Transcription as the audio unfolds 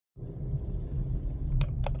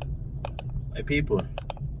My people,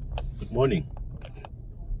 good morning.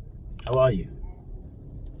 How are you?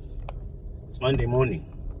 It's Monday morning.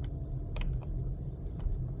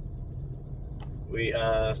 We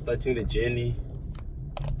are starting the journey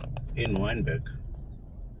in Wynberg.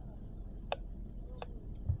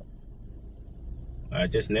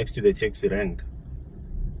 Just next to the taxi rank.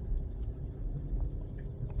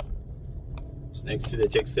 It's next to the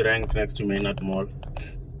taxi rank, next to Maynard Mall.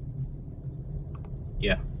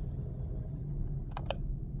 Yeah.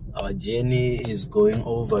 Our journey is going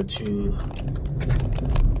over to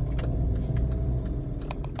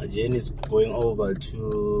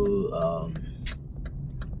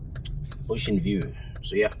Ocean View.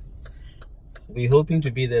 So yeah, we're hoping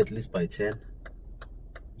to be there at least by 10.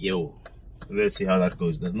 Yo, let's see how that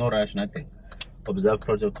goes. There's no rush, nothing. Observe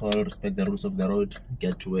protocol, respect the rules of the road,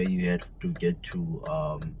 get to where you have to get to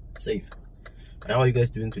safe. How are you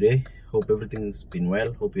guys doing today? Hope everything's been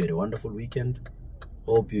well. Hope you had a wonderful weekend.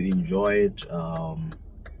 Hope you enjoyed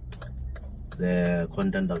the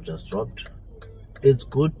content I've just dropped. It's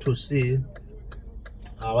good to see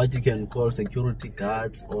what you can call security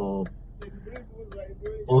guards or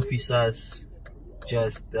officers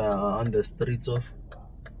just on the streets of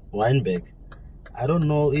Wynberg. I don't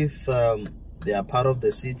know if they are part of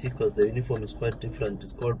the city because the uniform is quite different.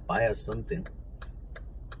 It's called bias something.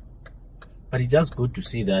 But it's just good to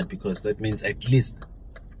see that, because that means at least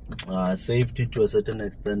safety to a certain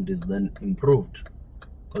extent is then improved.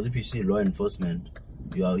 Because if you see law enforcement,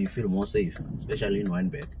 you feel more safe, especially in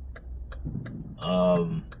Wynberg.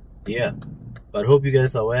 Yeah, but hope you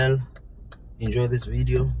guys are well. Enjoy this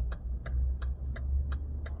video,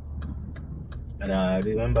 and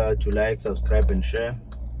remember to like, subscribe, and share.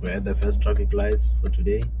 We're at the first traffic lights for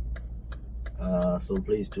today, so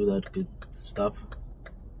please do that good stuff.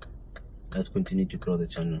 Let's continue to grow the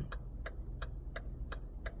channel.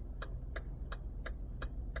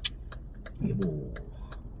 Yebo.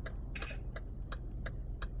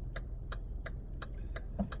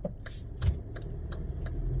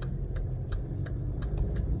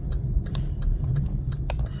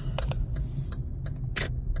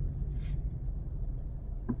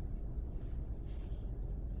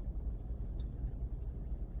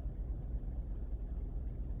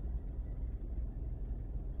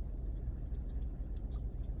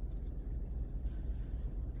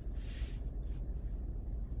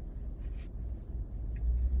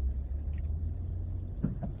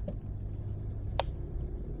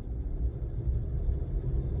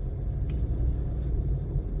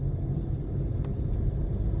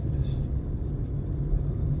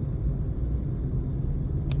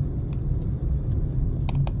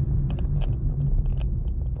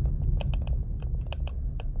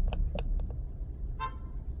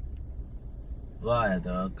 Why,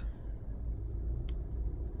 dog?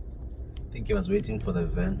 I think he was waiting for the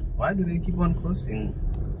van. Why do they keep on crossing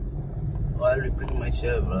while we pretty much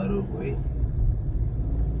have right of way?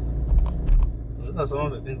 Those are some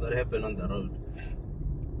of the things that happen on the road.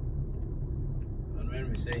 And when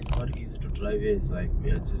we say it's not easy to drive here, it's like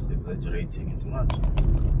we are just exaggerating. It's not.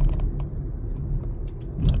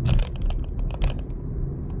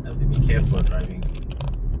 You have to be careful driving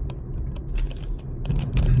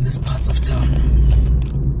in this part of town.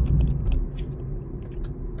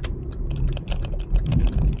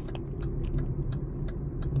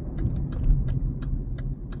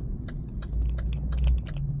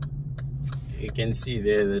 You can see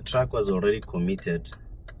there the truck was already committed,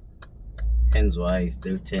 hence why it's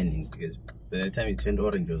still turning, because by the time it turned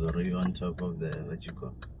orange it was already on top of the it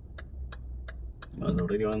was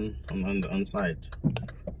already on the side,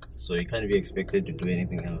 so you can't be expected to do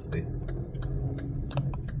anything else there.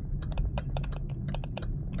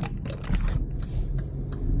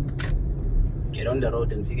 Get on the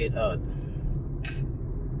road and figure it out.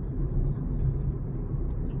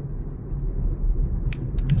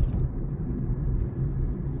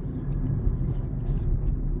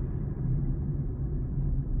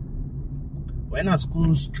 When are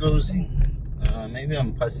schools closing? Maybe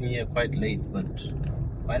I'm passing here quite late, but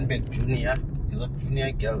Wynberg Junior, is that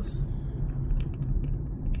junior girls?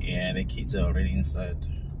 Yeah, the kids are already inside.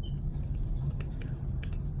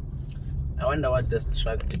 I wonder what this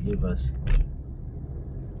truck delivers.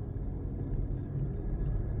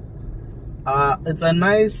 It's a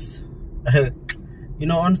nice, you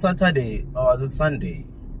know, on Saturday, or was it Sunday?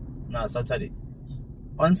 No, Saturday.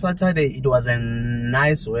 On Saturday, it was a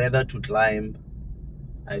nice weather to climb.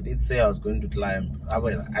 I did say I was going to climb.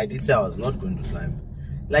 Well, I did say I was not going to climb.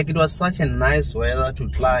 Like, it was such a nice weather to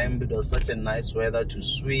climb. It was such a nice weather to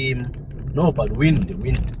swim. No, but wind.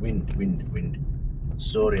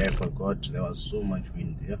 Sorry, I forgot. There was so much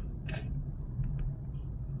wind. Yeah.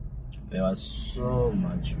 There was so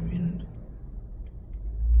much wind.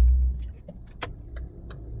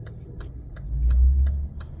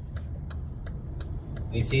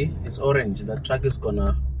 You see, it's orange. The truck is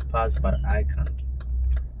gonna pass, but I can't.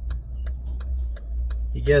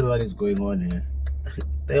 You get what is going on here?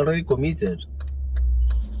 They already committed.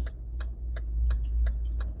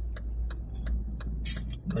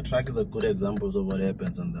 The truck is a good example of what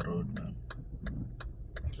happens on the road, man.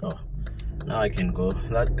 Oh, now I can go.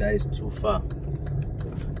 That guy is too far.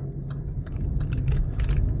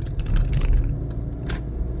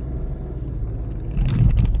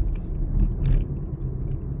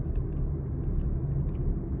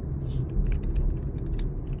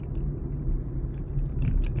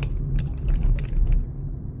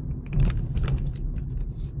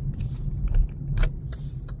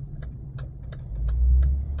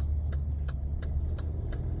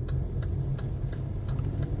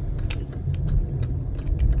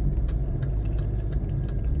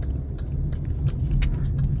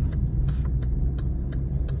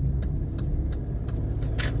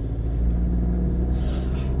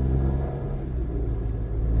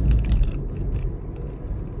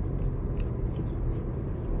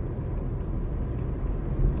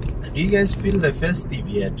 Do you guys feel the festive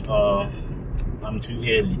yet, or I'm too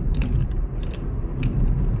early?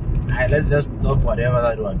 Let's just stop whatever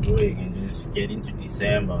that we're doing and just get into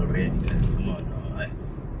December already, guys. Come on, alright.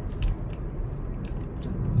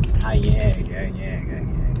 Yeah.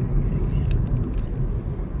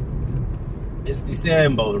 It's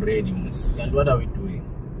December already, Mus. And what are we doing?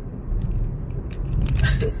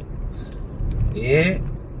 Yeah.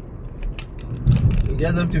 We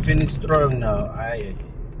just have to finish strong now.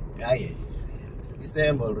 It's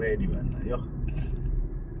December already, man. Yo.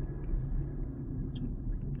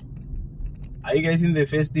 Are you guys in the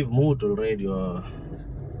festive mood already, or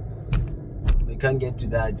we can't get to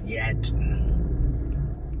that yet?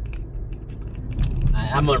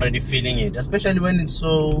 I am already feeling it, especially when it's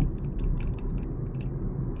so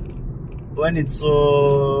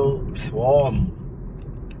warm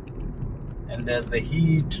and there's the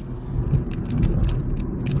heat.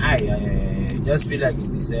 I just feel like it's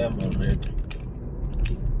December already.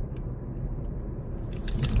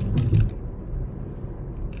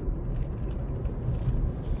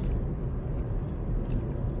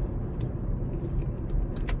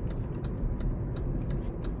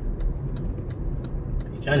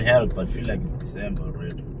 You can't help but feel like it's December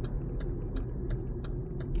already.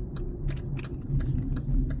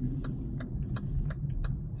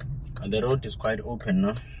 And the road is quite open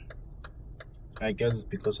now. I guess it's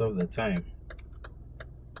because of the time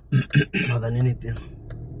more than anything.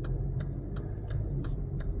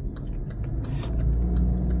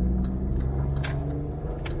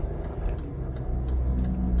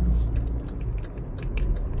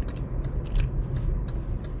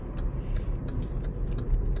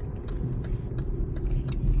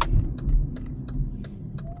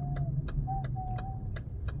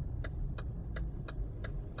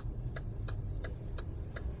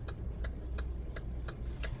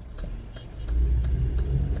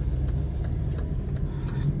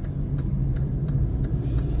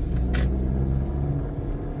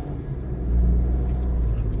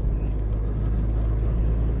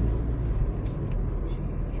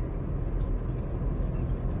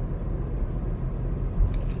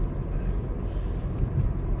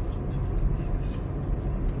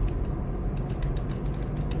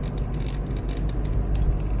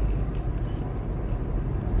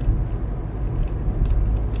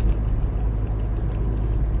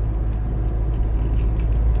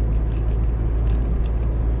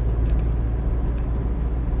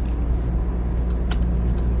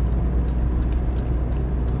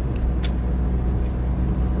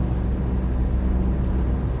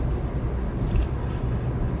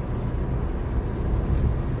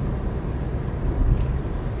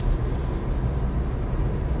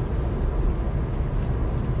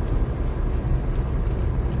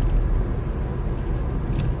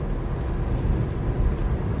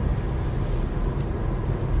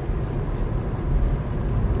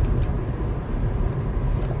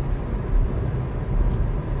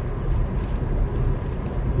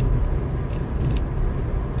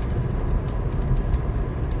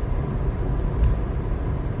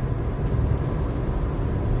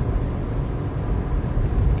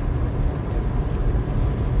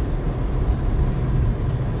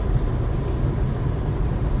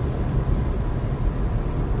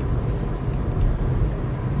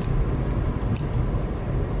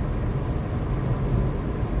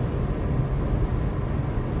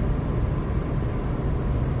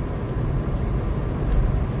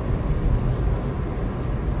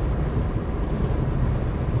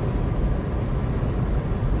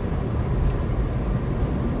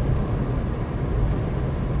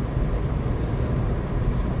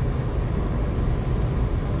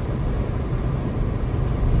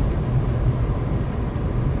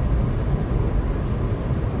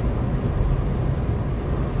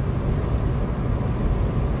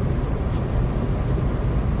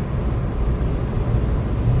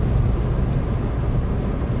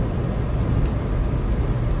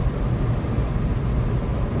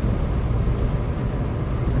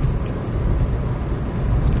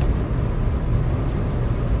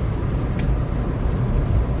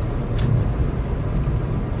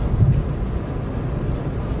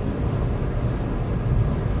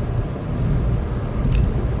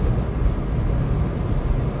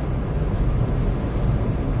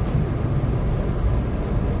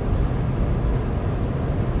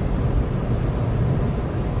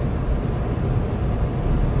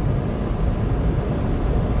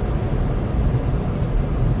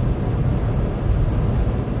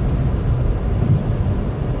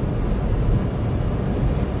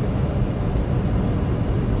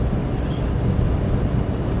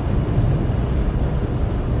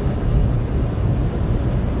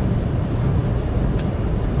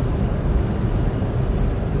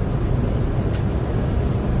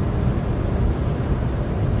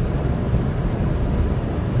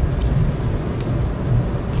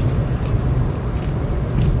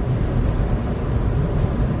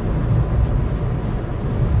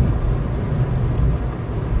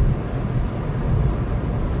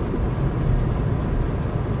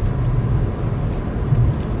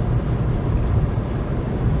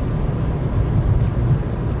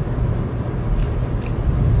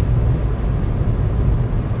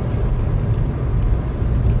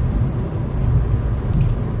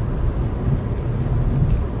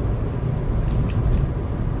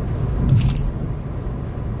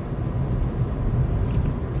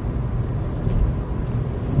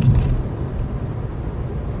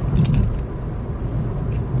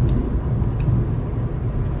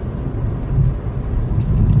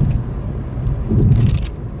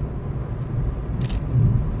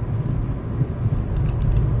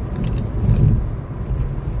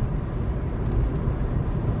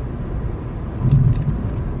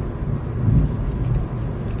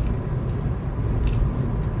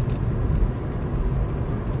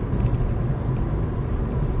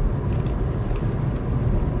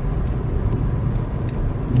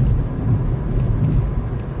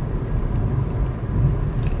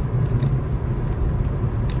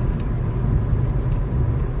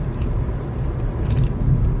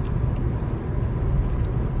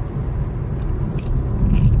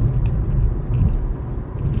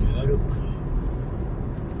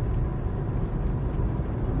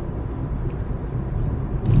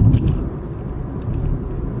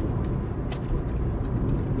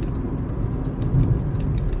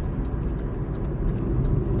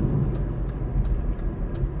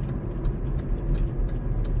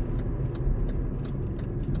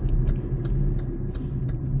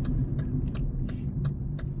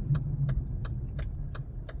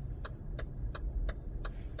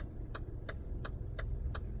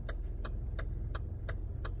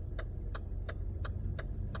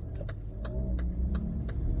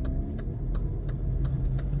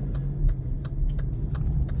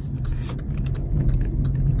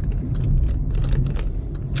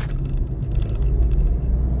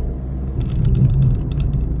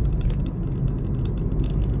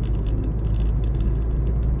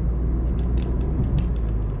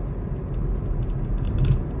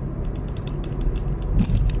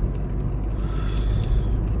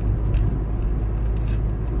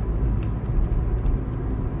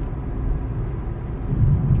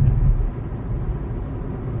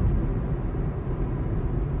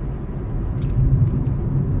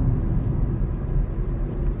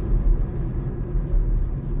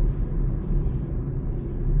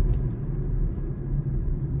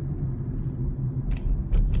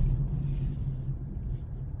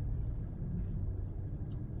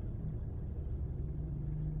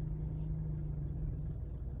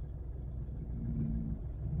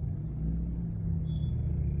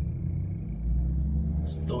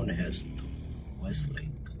 Stonehurst,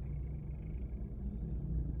 Westlake,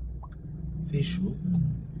 Fishhook,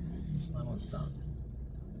 Simonstown.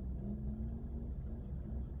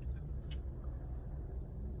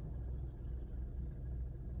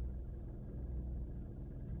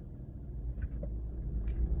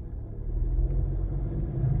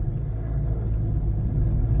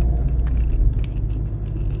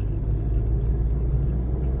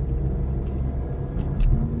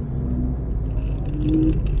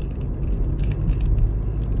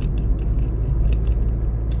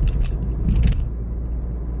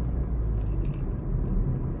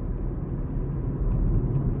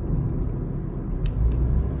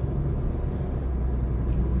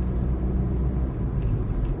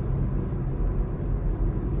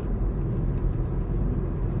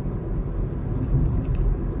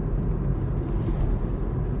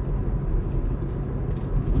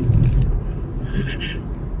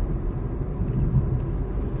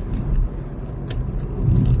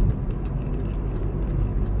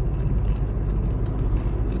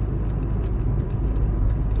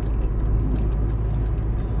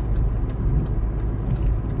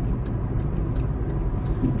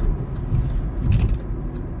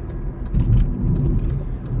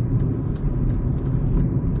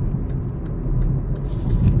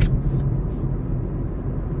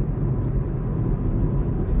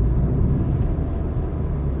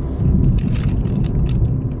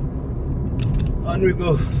 On we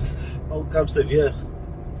go, au Cap Sevier.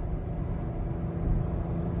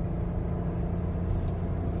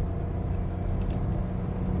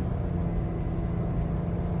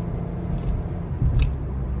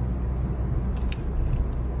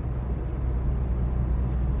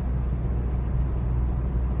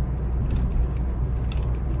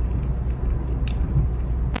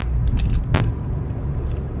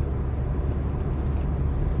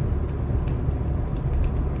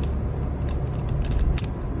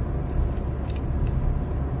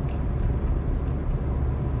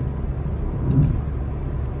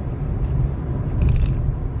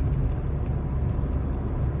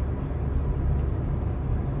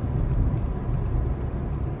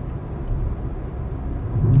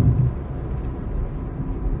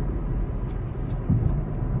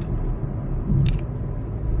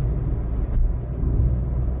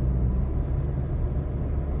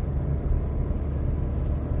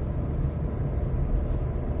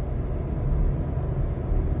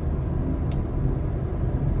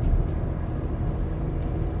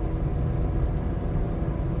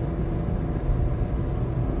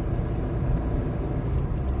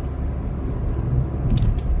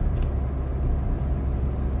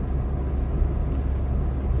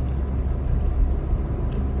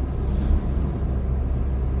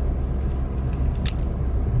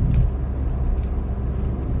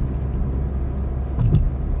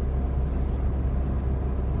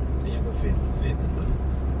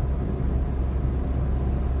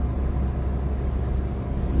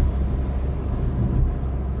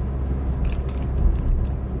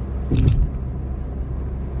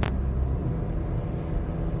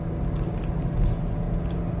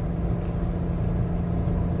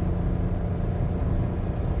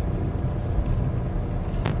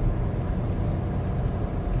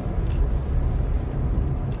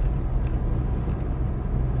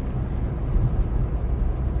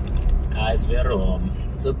 It's very warm.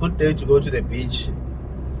 It's a good day to go to the beach.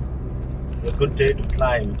 It's a good day to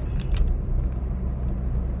climb.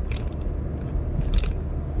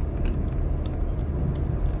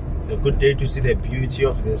 It's a good day to see the beauty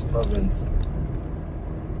of this province.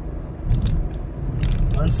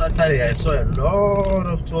 On Saturday, I saw a lot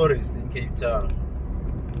of tourists in Cape Town.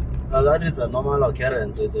 Now that is a normal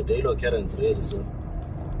occurrence, so it's a daily occurrence really. So,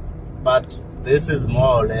 but this is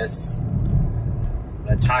more or less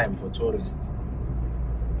the time for tourists.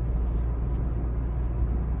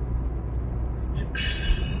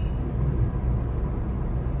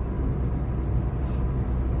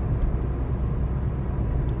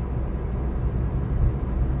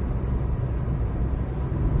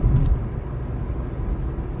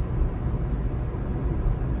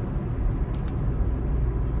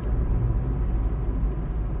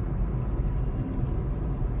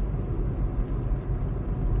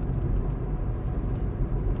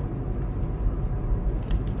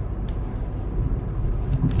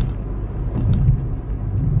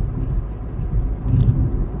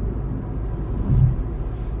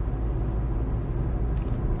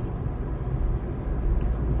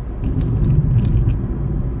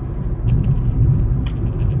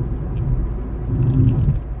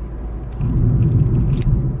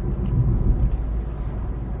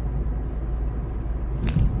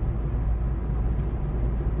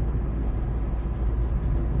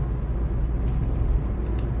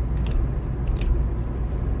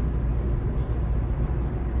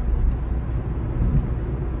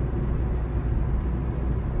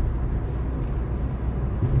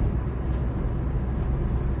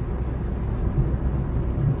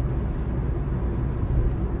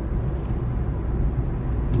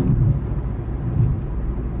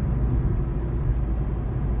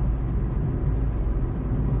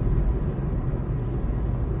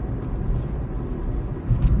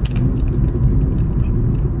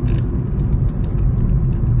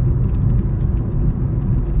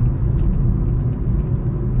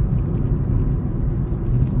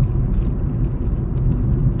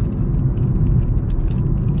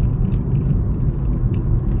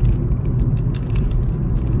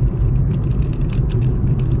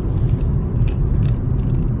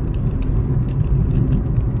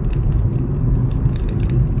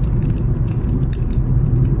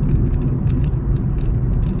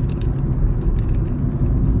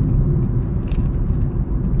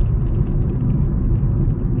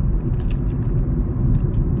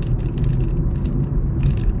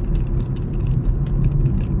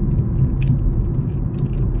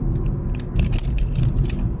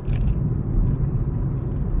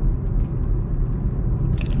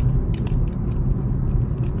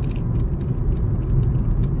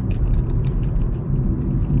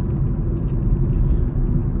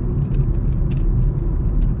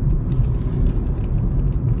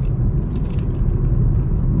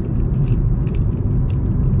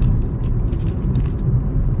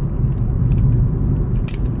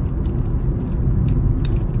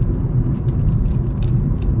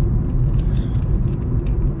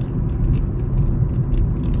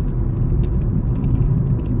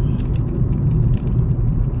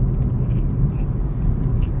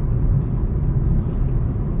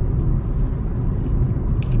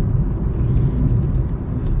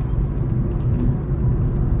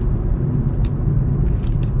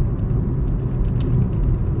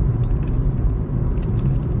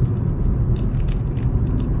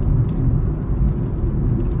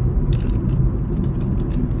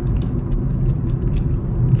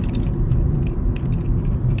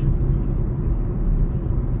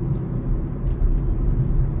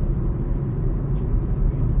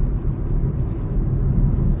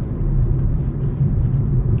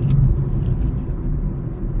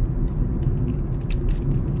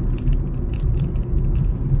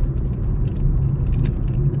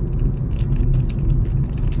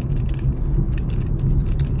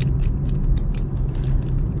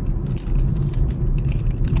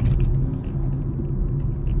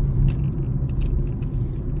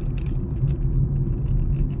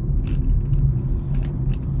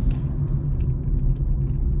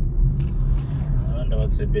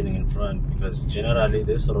 what's happening in front, because generally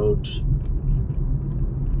this road,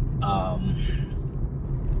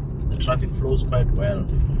 the traffic flows quite well.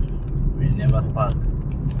 We're never stuck.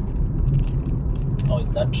 Oh,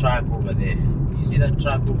 it's that truck over there. You see that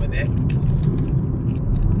truck over there?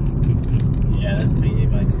 Yeah, that's pretty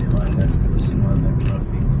much the one that's crossing all that traffic.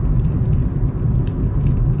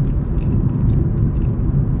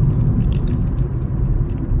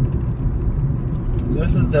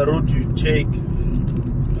 This is the route you take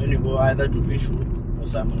when you go either to Fishhook or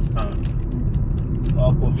Simonstown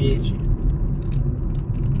or Komiji.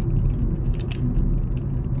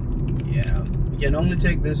 Yeah, you can only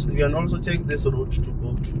take this. You can also take this route to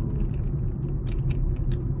go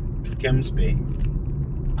to Camps Bay.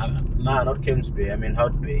 Nah, not Camps Bay. I mean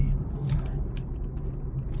Hout Bay.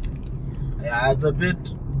 Yeah, it's a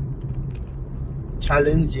bit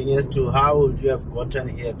challenging as to how would you have gotten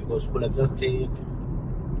here, because you could have just taken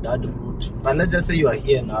that route. But let's just say you are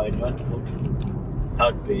here now and you want to go to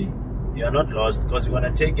Hout Bay. You are not lost, because you're gonna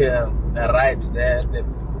take a ride there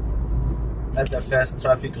at the first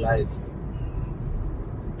traffic lights,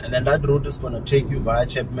 and then that route is gonna take you via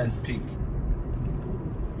Chapman's Peak.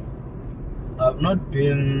 I've not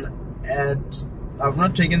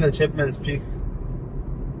taken the Chapman's Peak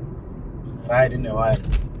ride in a while.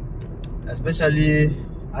 Especially,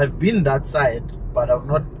 I've been that side, but I've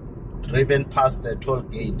not driven past the toll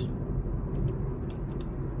gate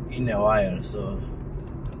in a while. So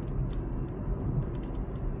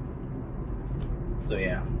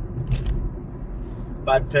yeah.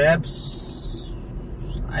 But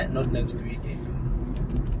perhaps not next week.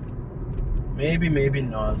 Maybe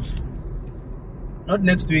not. Not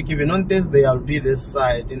next week. Even on Thursday, I'll be this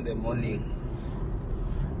side in the morning.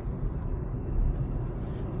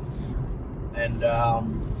 And I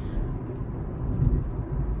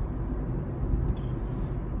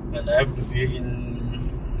have to be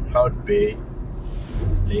in Hout Bay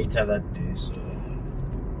later that day, so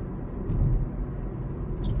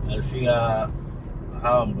I'll figure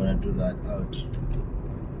how I'm gonna do that out.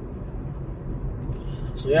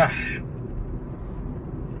 So yeah,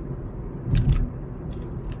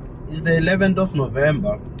 it's the 11th of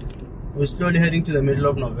November. We're slowly heading to the middle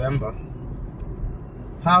of November.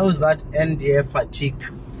 How is that NDF fatigue?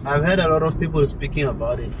 I've heard a lot of people speaking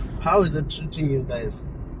about it. How is it treating you guys?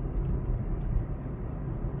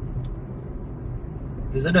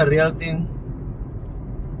 Is it a real thing?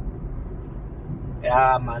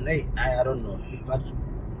 Yeah, man, I don't know. But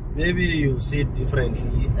maybe you see it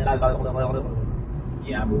differently.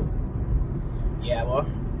 Yeah, bro. Yeah, bro.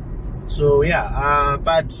 So, yeah,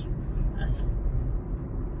 but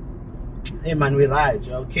hey, man, we're right.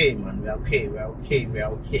 We're okay, man. We're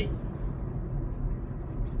okay.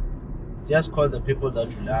 Just call the people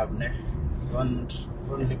that you love, ne? Don't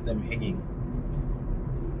leave them hanging.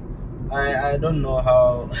 I don't know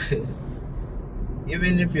how.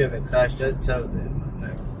 Even if you have a crush, just tell them.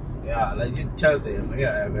 Just tell them,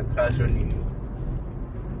 yeah, I have a crush on you.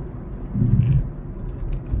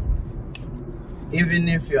 Even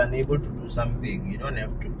if you're unable to do something, you don't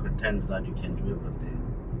have to pretend that you can do everything.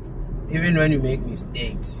 Even when you make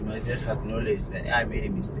mistakes, you must just acknowledge that I made a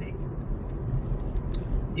mistake.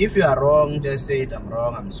 If you are wrong, just say it. I'm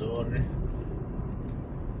wrong. I'm sorry.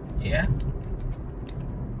 Yeah.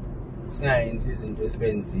 It's not into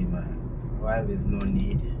expensive, while there's no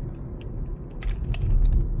need.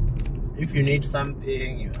 If you need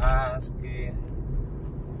something, you ask.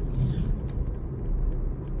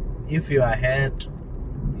 If you are hurt,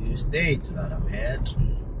 you state that I'm hurt.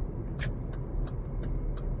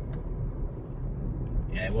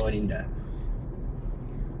 Yeah, I won't in that.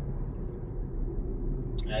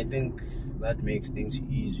 I think that makes things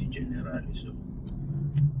easy generally. So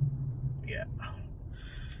yeah.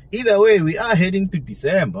 Either way, we are heading to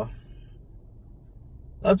December.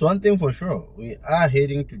 That's one thing for sure. We are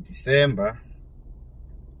heading to December.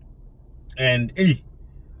 And hey,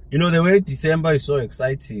 you know, the way December is so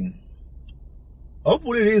exciting.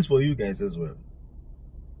 Hopefully it is for you guys as well.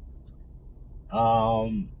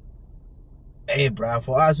 Hey, bruh,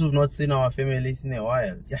 for us who've not seen our families in a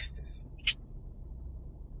while, justice.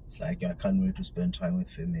 It's like I can't wait to spend time with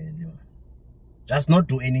family, man. Just not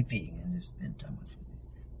do anything and just spend time with family.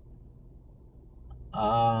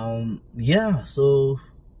 Yeah, so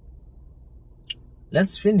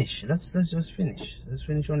let's finish. Let's just finish. Let's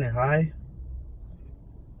finish on a high.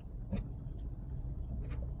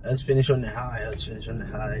 Let's finish on a high. Let's finish on a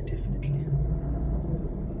high, definitely.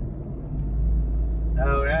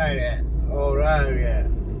 Alright.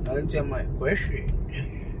 Answer my question.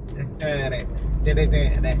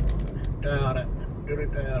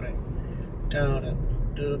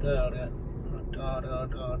 We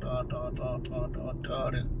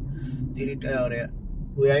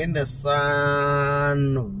are in the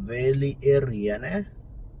Sun Valley area, ne?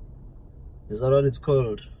 Is that what it's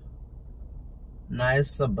called?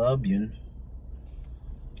 Nice suburban.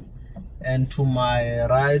 And to my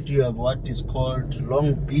right, you have what is called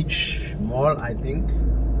Long Beach Mall, I think.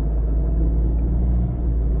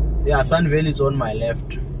 Yeah, Sun Valley is on my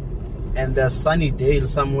left. And there's Sunnydale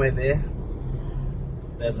somewhere there.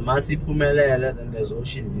 There's Masi Pumelele, then there's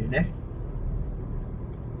Ocean View, ne?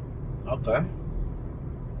 Okay.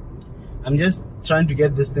 I'm just trying to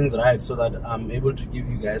get these things right so that I'm able to give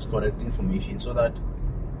you guys correct information, so that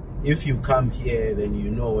if you come here, then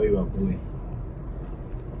you know where you are going.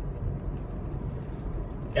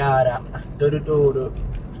 Dada, do do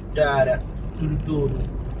dada, do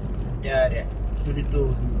dada,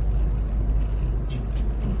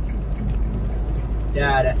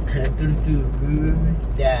 do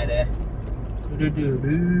dada, do dada,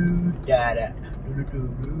 do dada,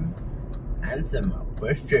 do. Answer my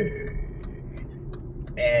question.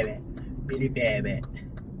 Baby, bitty baby,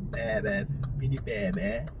 baby, bitty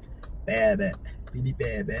baby, baby, bitty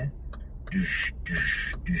baby. Dush,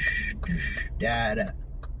 dush, dush, dush, dada,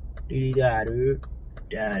 dada,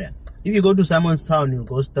 dada. If you go to Simonstown, you'll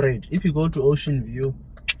go straight. If you go to Ocean View,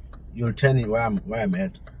 you'll turn it where I'm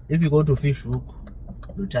at. If you go to Fishhook,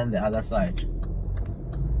 you'll turn the other side.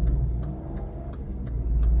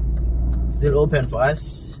 Still open for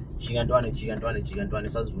us. Chigantwane,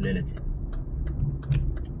 sasivulele.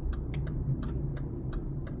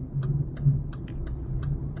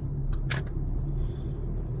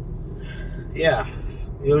 Yeah,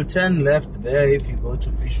 you'll turn left there if you go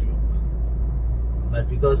to Fishhook. But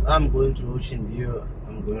because I'm going to Ocean View,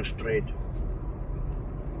 I'm going straight.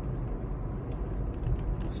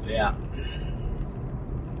 So yeah.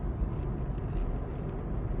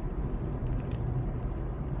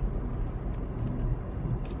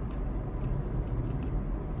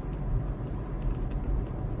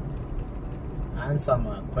 Answer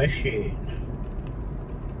my question.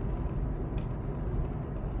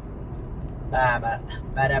 Baba,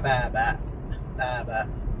 bada baba, baba,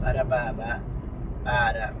 bada baba,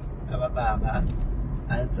 bada baba baba.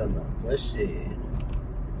 Answer my question.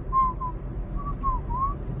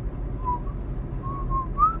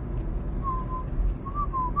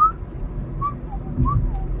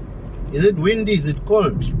 Is it windy? Is it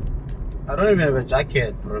cold? I don't even have a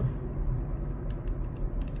jacket, bro.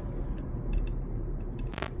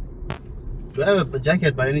 Do I have a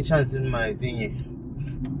jacket by any chance in my thingy?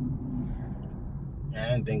 I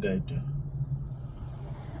don't think I do.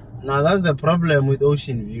 Now that's the problem with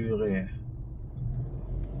Ocean View here.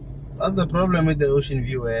 That's the problem with the Ocean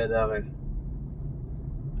View here.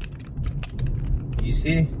 You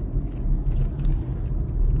see?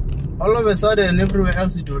 All of a sudden, everywhere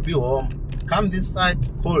else it will be warm. Come this side,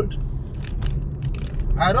 cold.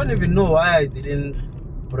 I don't even know why I didn't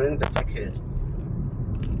bring the jacket.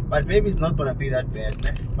 But maybe it's not gonna be that bad,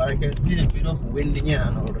 né? But I can see a bit of wind in here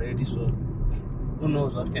already, so who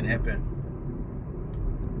knows what can happen.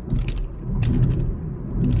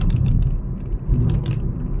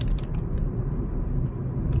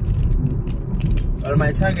 Well,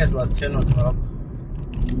 my target was 10 o'clock.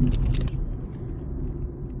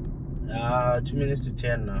 2 minutes to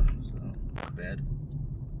 10 now, so not bad.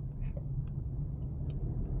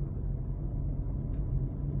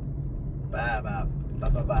 Baba,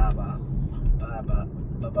 baba, baba, baba,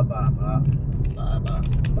 baba, baba, baba,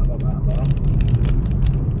 baba, baba.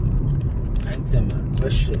 Answer my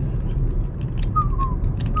question.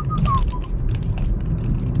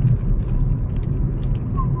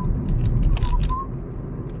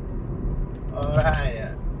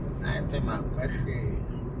 Alright, answer my question.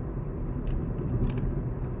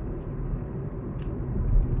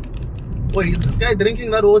 Wait, is this guy drinking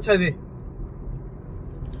that water there?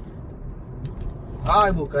 Hi,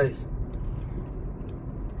 guys.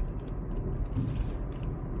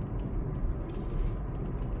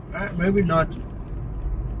 Maybe not.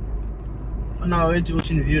 On our way to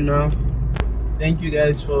Ocean View now. Thank you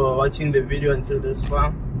guys for watching the video until this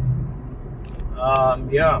far.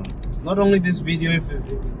 Yeah, it's not only this video. If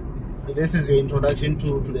this is your introduction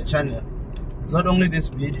to the channel, it's not only this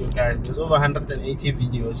video, guys. There's over 180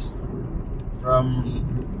 videos,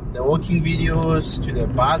 from the walking videos to the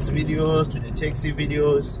bus videos to the taxi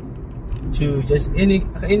videos to just any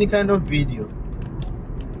kind of video.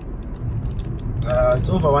 It's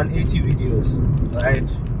over 180 videos, right?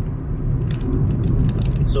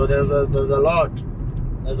 So there's a lot.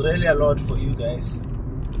 There's really a lot for you guys.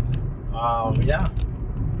 Yeah.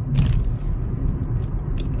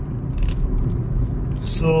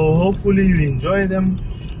 So hopefully you enjoy them.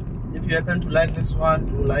 If you happen to like this one,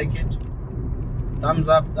 do like it. Thumbs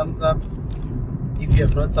up, thumbs up. If you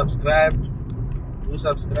have not subscribed, do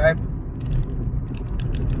subscribe.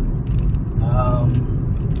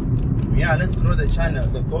 Yeah, let's grow the channel.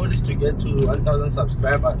 The goal is to get to 1,000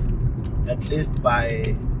 subscribers at least by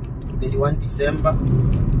 31 December,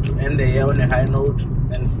 to end the year on a high note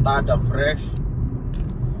and start afresh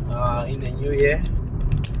in the new year.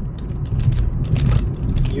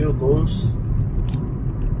 New goals.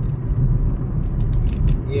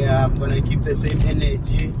 Yeah, I'm gonna keep the same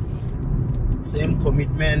energy, same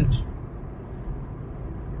commitment,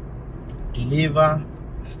 deliver.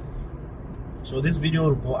 So this video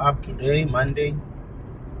will go up today, Monday,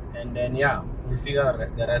 and then yeah, we'll figure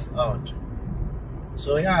the rest out.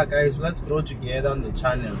 So yeah guys, let's grow together on the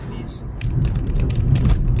channel, please.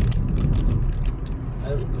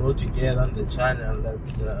 Let's grow together on the channel.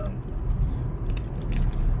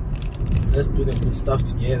 Let's do the good stuff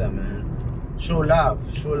together, man. Show love,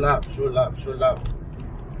 show love, show love, show love.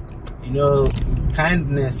 You know,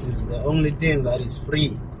 kindness is the only thing that is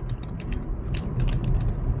free.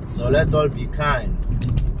 So let's all be kind.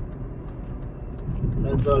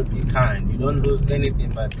 Let's all be kind. You don't lose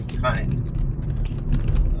anything by being kind.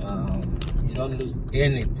 You don't lose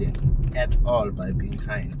anything at all by being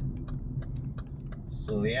kind.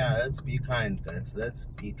 So yeah, let's be kind, guys. Let's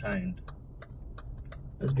be kind.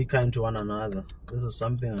 Let's be kind to one another. This is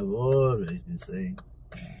something I've always been saying.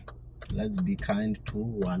 Let's be kind to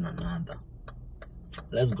one another.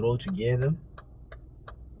 Let's grow together.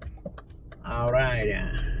 Alright,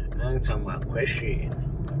 answer my question.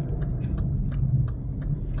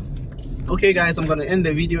 Okay guys, I'm gonna end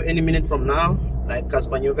the video any minute from now, like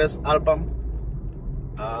Cassper Nyovest album.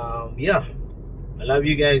 Yeah, I love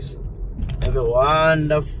you guys. Have a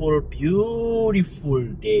wonderful, beautiful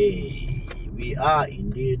day. We are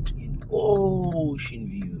indeed in Ocean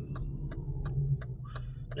View.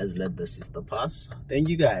 Let's let the sister pass. Thank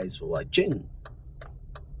you guys for watching.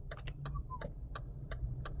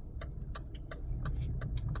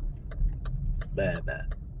 Bye bye.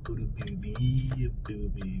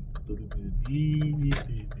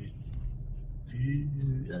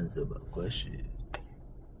 Answer my question.